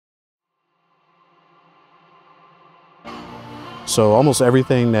So almost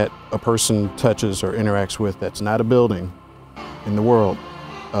everything that a person touches or interacts with that's not a building in the world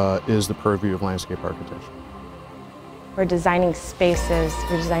is the purview of landscape architecture. We're designing spaces,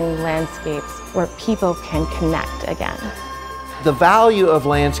 we're designing landscapes where people can connect again. The value of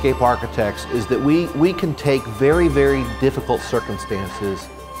landscape architects is that we can take very, very difficult circumstances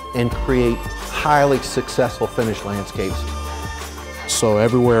and create highly successful finished landscapes. So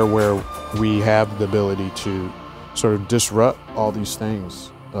everywhere where we have the ability to sort of disrupt all these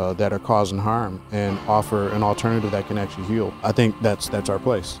things that are causing harm and offer an alternative that can actually heal, I think that's our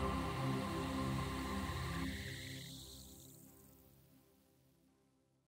place.